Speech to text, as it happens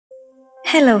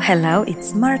Hello,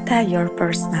 it's Marta, your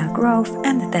personal growth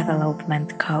and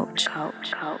development coach.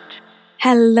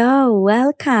 Hello,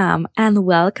 welcome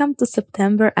to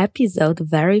September episode,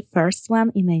 very first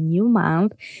one in a new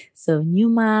month. So new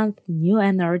month, new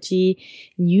energy,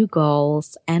 new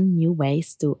goals and new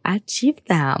ways to achieve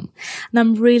them. And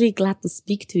I'm really glad to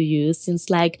speak to you since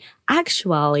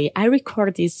actually I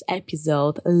record this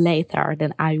episode later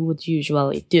than I would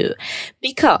usually do.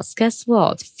 Because guess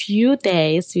what? Few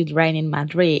days with rain in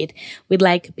Madrid with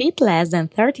a bit less than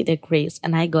 30 degrees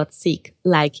and I got sick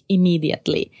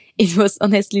immediately. It was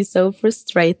honestly so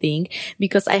frustrating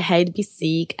because I hate be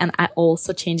sick and I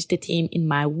also changed the team in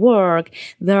my work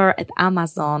there at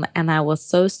Amazon and I was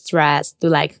so stressed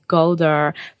to go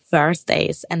there first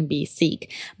days and be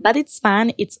sick. But it's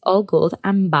fine. It's all good.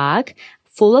 I'm back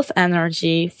full of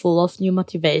energy, full of new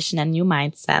motivation and new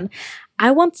mindset.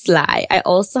 I won't lie. I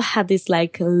also had this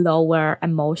lower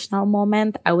emotional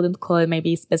moment. I wouldn't call it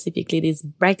maybe specifically this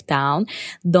breakdown.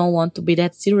 Don't want to be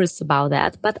that serious about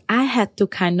that. But I had to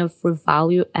kind of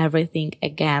revalue everything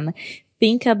again.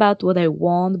 Think about what I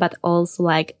want, but also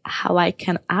how I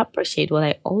can appreciate what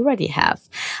I already have.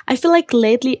 I feel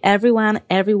lately everyone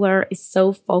everywhere is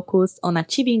so focused on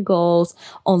achieving goals,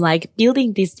 on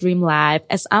building this dream life,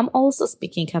 as I'm also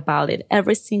speaking about it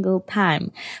every single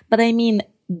time. But I mean,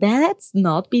 let's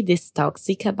not be this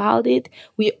toxic about it.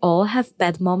 We all have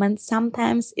bad moments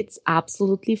sometimes. It's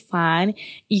absolutely fine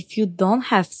if you don't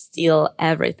have still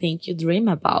everything you dream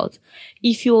about.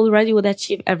 If you already would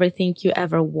achieve everything you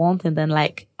ever wanted, then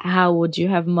how would you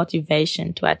have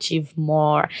motivation to achieve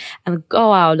more and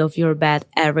go out of your bed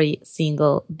every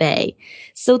single day?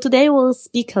 So today we'll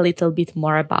speak a little bit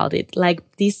more about it,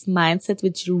 this mindset,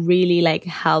 which really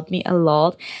helped me a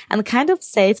lot and kind of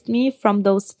saved me from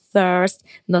those first,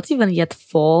 not even yet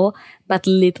fall, but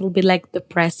little bit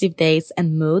depressive days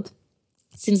and mood.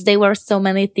 Since there were so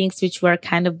many things which were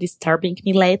kind of disturbing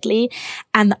me lately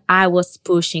and I was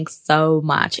pushing so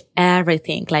much,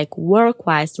 everything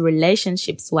work-wise,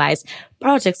 relationships-wise,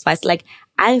 projects-wise,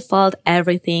 I felt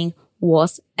everything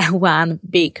was one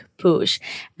big push.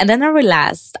 And then I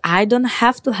realized I don't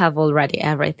have to have already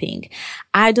everything.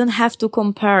 I don't have to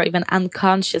compare even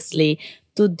unconsciously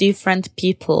to different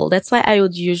people. That's why I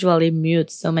would usually mute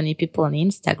so many people on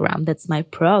Instagram. That's my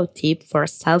pro tip for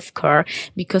self-care,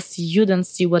 because you don't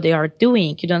see what they are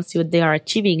doing. You don't see what they are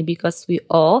achieving, because we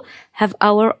all have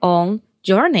our own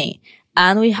journey.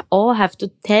 And we all have to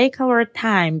take our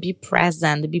time, be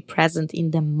present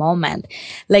in the moment.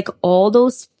 All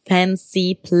those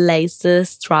fancy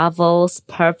places, travels,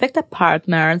 perfect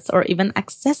apartments, or even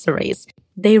accessories,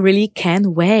 they really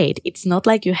can wait. It's not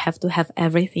you have to have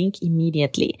everything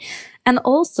immediately. And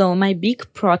also my big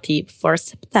pro tip for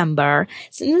September,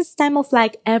 since it's time of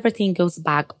everything goes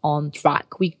back on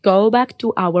track. We go back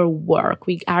to our work.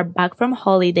 We are back from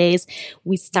holidays.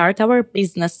 We start our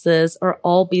businesses, or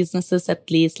all businesses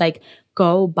at least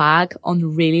go back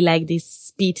on really this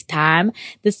speed time.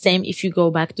 The same if you go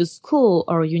back to school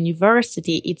or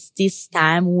university, it's this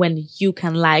time when you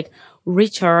can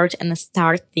recharge and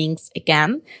start things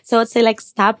again. So I'd say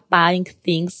stop buying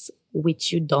things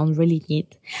which you don't really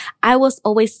need. I was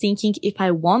always thinking if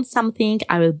I want something,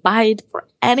 I will buy it for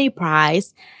any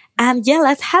price. And yeah,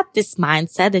 let's have this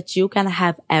mindset that you can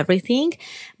have everything,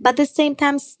 but at the same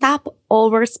time, stop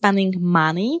overspending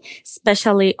money,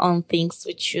 especially on things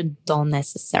which you don't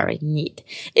necessarily need.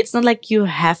 It's not you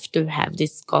have to have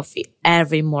this coffee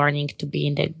every morning to be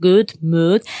in a good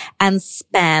mood and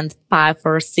spend 5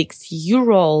 or 6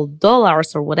 euro,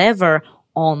 dollars or whatever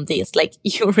on this.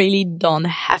 You really don't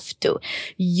have to.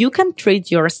 You can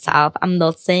treat yourself. I'm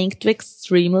not saying to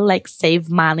extremely save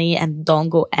money and don't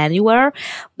go anywhere,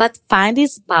 but find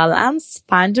this balance,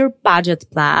 find your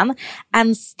budget plan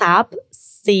and stop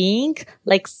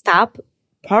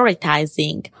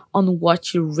prioritizing on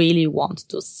what you really want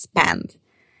to spend.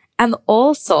 And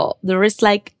also there is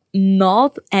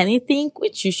not anything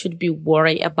which you should be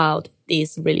worried about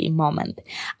this really moment.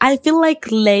 I feel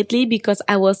lately, because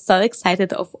I was so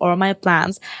excited of all my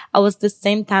plans, I was at the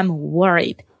same time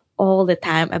worried all the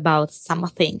time about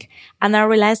something. And I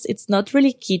realized it's not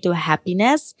really key to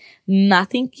happiness.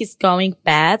 Nothing is going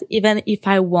bad. Even if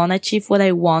I won't achieve what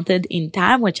I wanted in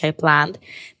time, which I planned,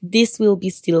 this will be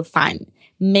still fine.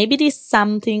 Maybe this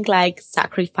something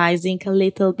sacrificing a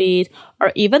little bit,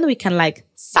 or even we can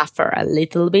suffer a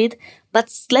little bit,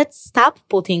 but let's stop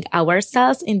putting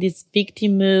ourselves in this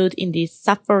victim mood, in this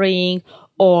suffering,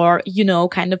 or,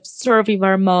 kind of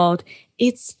survivor mode.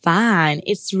 It's fine.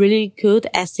 It's really good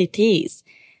as it is.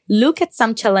 Look at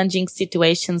some challenging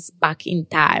situations back in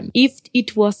time. If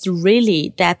it was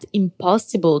really that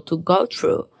impossible to go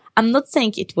through, I'm not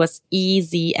saying it was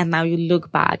easy and now you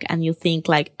look back and you think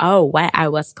like, oh, why I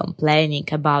was complaining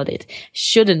about it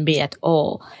shouldn't be at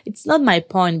all. It's not my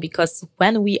point, because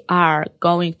when we are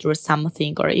going through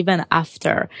something or even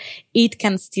after, it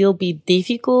can still be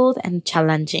difficult and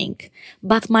challenging.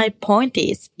 But my point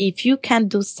is, if you can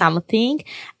do something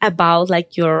about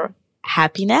like your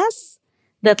happiness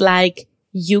that like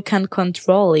you can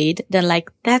control it, then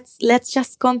like let's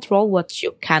just control what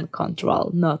you can control,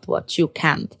 not what you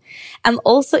can't. And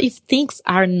also, if things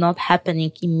are not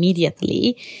happening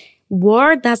immediately,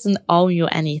 war doesn't owe you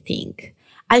anything.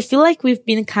 I feel like we've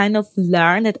been kind of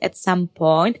learned that at some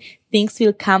point things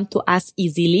will come to us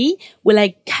easily. We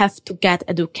like have to get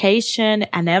education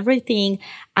and everything,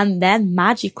 and then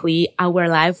magically our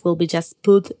life will be just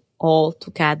put all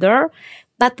together.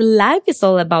 But life is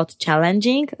all about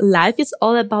challenging. Life is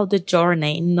all about the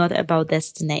journey, not about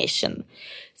destination.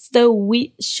 So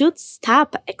we should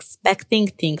stop expecting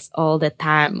things all the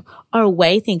time or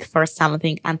waiting for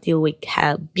something until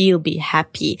we'll be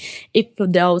happy. If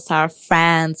those are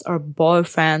friends or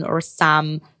boyfriend or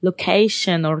some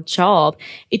location or job,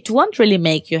 it won't really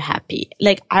make you happy.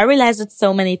 Like I realized it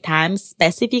so many times,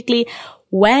 specifically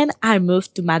when I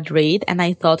moved to Madrid, and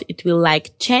I thought it will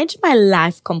like change my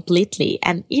life completely.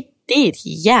 And it did.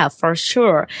 Yeah, for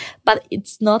sure. But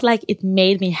it's not like it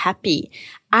made me happy.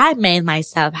 I made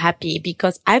myself happy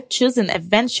because I've chosen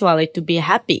eventually to be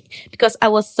happy, because I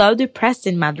was so depressed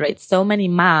in Madrid so many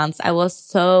months. I was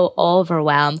so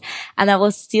overwhelmed and I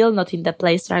was still not in the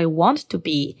place where I want to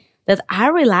be, that I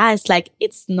realized like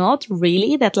it's not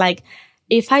really that like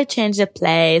if I change the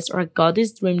place or got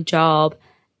this dream job,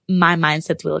 my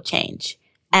mindset will change.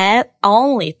 And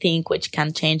only thing which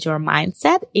can change your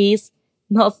mindset is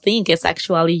not think, it's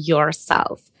actually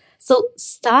yourself. So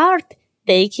start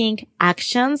taking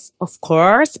actions, of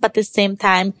course, but at the same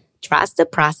time, trust the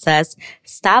process.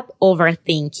 Stop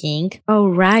overthinking.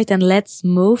 All right. And let's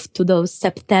move to those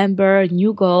September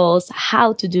new goals,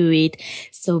 how to do it.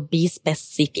 So be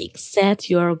specific, set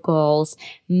your goals,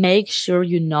 make sure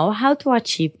you know how to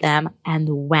achieve them and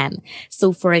when.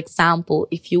 So for example,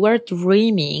 if you are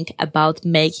dreaming about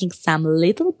making some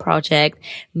little project,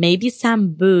 maybe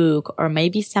some book or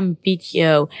maybe some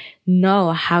video,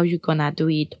 know how you're gonna do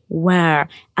it, where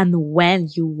and when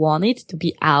you want it to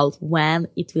be out, when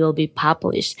it will be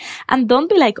published. And don't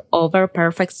be like over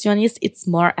perfectionist. It's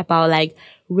more about like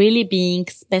really being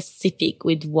specific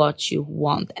with what you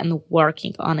want and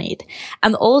working on it.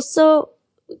 And also,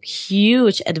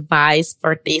 huge advice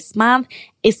for this month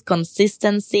is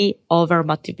consistency over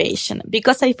motivation,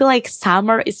 because I feel like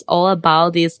summer is all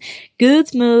about this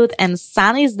good mood and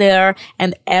sun is there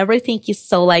and everything is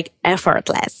so like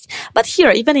effortless. But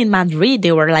here, even in Madrid,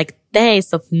 there were like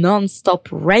days of non-stop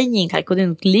raining. I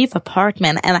couldn't leave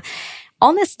apartment, and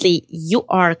honestly, you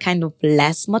are kind of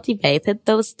less motivated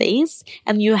those days,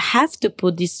 and you have to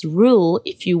put this rule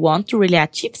if you want to really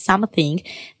achieve something,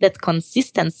 that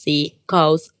consistency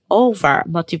goes over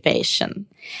motivation.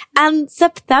 And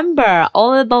September,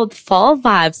 all about fall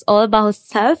vibes, all about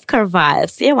self-care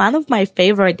vibes. Yeah, one of my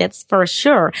favorite, that's for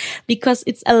sure, because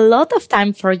it's a lot of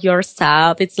time for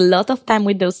yourself. It's a lot of time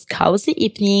with those cozy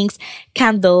evenings,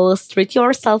 candles, treat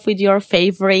yourself with your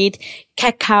favorite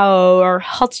cacao or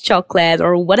hot chocolate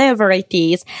or whatever it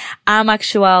is. I'm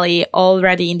actually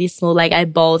already in this mood. Like I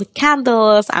bought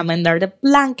candles, I'm under the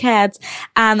blankets,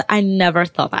 and I never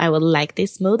thought I would like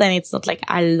this mood. And it's not like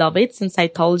I love it, since I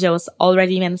told you I was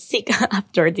already even sick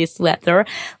after this weather,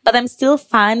 but I'm still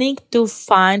find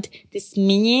this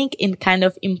meaning in kind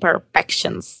of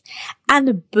imperfections.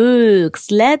 And books,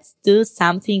 let's do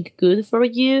something good for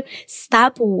you.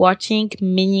 Stop watching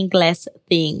meaningless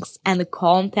things and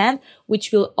content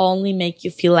which will only make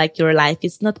you feel like your life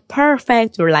is not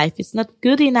perfect, your life is not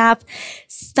good enough.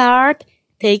 Start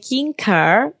taking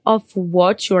care of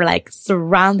what you're like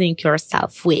surrounding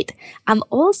yourself with. And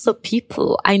also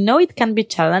people, I know it can be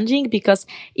challenging, because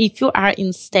if you are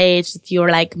in stage that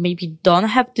you're like maybe don't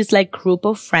have this like group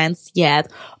of friends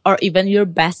yet, or even your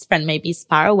best friend maybe is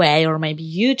far away, or maybe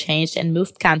you changed and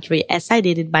moved country as I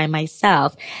did it by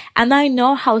myself. And I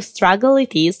know how struggle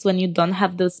it is when you don't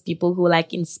have those people who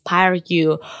like inspire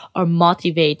you or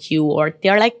motivate you, or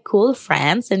they're like cool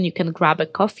friends and you can grab a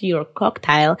coffee or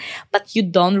cocktail, but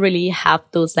you don't really have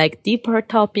those like deeper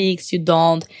topics. You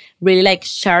don't really like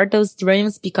share those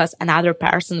dreams because another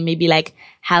person maybe like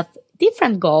have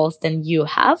different goals than you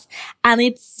have. And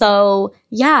it's so,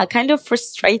 yeah, kind of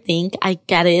frustrating. I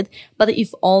get it. But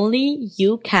if only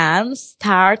you can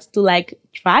start to like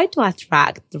try to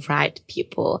attract the right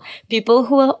people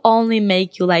who will only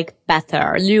make you like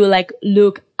better. You like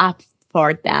look up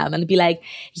for them and be like,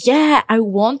 yeah, I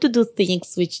want to do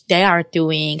things which they are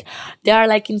doing. They are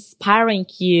like inspiring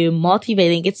you,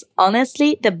 motivating. It's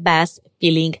honestly the best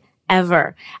feeling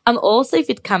ever. And also if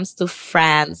it comes to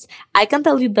friends, I can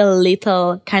tell you the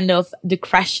little kind of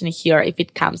digression here if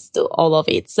it comes to all of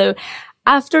it. So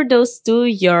after those 2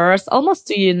 years, almost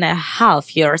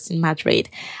 2.5 years in Madrid,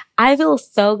 I feel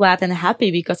so glad and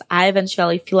happy because I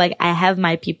eventually feel like I have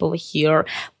my people here.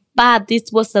 But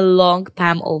this was a long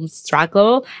time old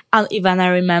struggle. And even I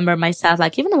remember myself,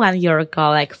 like even 1 year ago,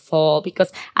 like fall,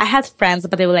 because I had friends,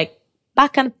 but they were like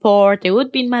back and forth. They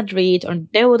would be in Madrid or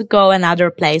they would go in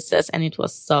other places. And it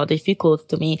was so difficult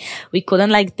to me. We couldn't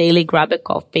like daily grab a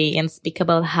coffee and speak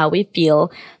about how we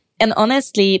feel. And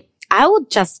honestly, I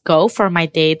would just go for my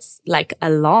dates like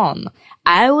alone.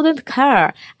 I wouldn't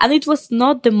care. And it was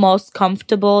not the most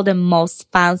comfortable, the most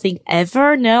fun thing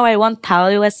ever. No, I won't tell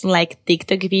you as in like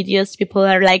TikTok videos. People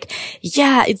are like,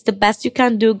 yeah, it's the best you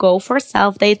can do. Go for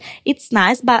self-date. It's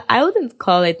nice, but I wouldn't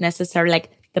call it necessarily like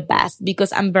the best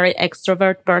because I'm very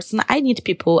extrovert person. I need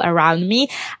people around me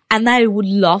and I would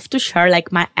love to share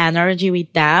like my energy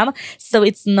with them. So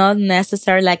it's not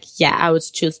necessarily like, yeah, I would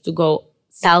choose to go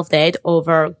self-date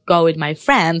over go with my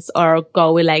friends or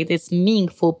go with like this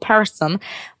meaningful person.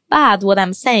 But what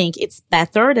I'm saying, it's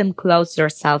better than close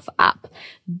yourself up.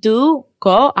 Do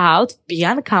go out, be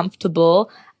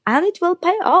uncomfortable, and it will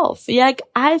pay off. Like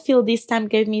I feel this time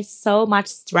gave me so much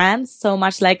strength, so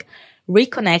much like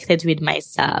reconnected with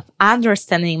myself,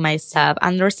 understanding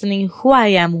who I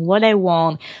am, what I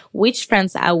want, which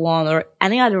friends I want, or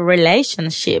any other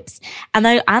relationships. And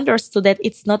I understood that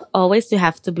it's not always you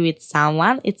have to be with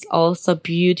someone. It's also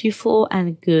beautiful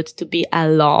and good to be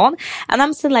alone. And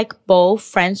I'm saying like both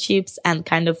friendships and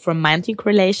kind of romantic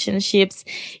relationships,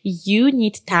 you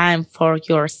need time for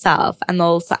yourself and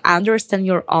also understand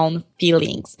your own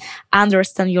feelings,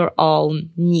 understand your own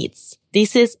needs.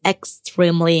 This is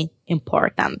extremely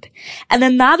important. And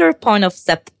another point of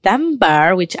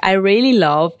September, which I really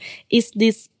love, is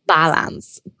this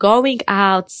balance. Going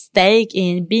out, staying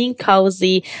in, being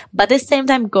cozy, but at the same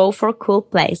time go for cool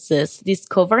places,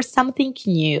 discover something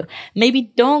new.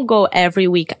 Maybe don't go every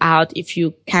week out if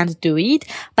you can't do it,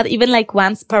 but even like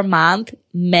once per month,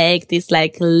 make this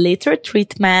like little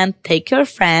treatment, take your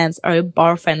friends or your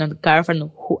boyfriend or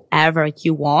girlfriend, whoever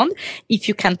you want. If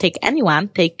you can take anyone,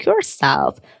 take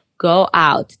yourself. Go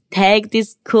out, take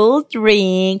this cool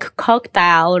drink,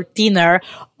 cocktail or dinner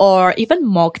or even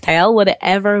mocktail,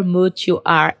 whatever mood you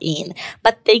are in.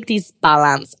 But take this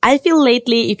balance. I feel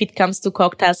lately, if it comes to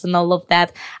cocktails and all of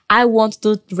that, I want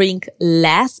to drink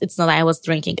less. It's not I was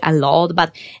drinking a lot,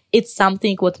 but it's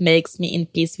something what makes me in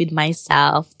peace with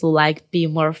myself to like be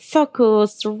more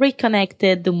focused,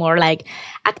 reconnected, do more like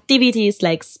activities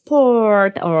like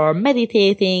sport or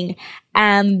meditating.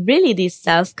 And really this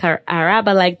self-care era,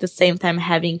 but like the same time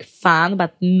having fun,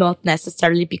 but not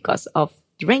necessarily because of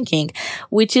drinking,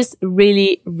 which is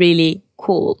really, really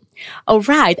cool. All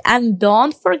right. And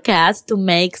don't forget to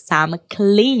make some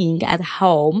cleaning at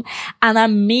home. And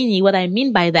what I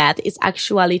mean by that is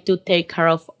actually to take care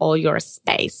of all your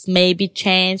space. Maybe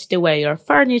change the way your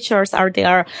furnitures are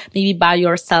there. Maybe buy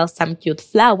yourself some cute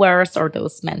flowers or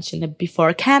those mentioned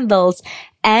before, candles.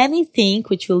 Anything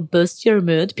which will boost your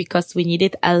mood because we need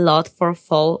it a lot for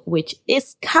fall, which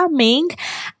is coming,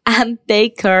 and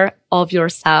take care of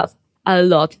yourself a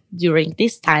lot during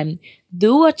this time.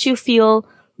 Do what you feel,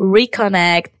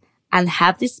 reconnect, and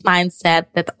have this mindset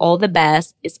that all the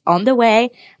best is on the way,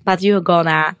 but you're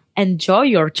gonna enjoy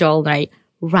your journey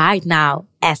right now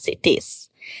as it is.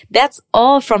 That's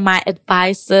all from my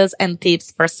advices and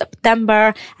tips for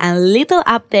September and little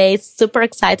updates. Super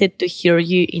excited to hear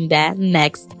you in the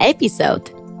next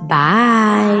episode.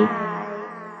 Bye.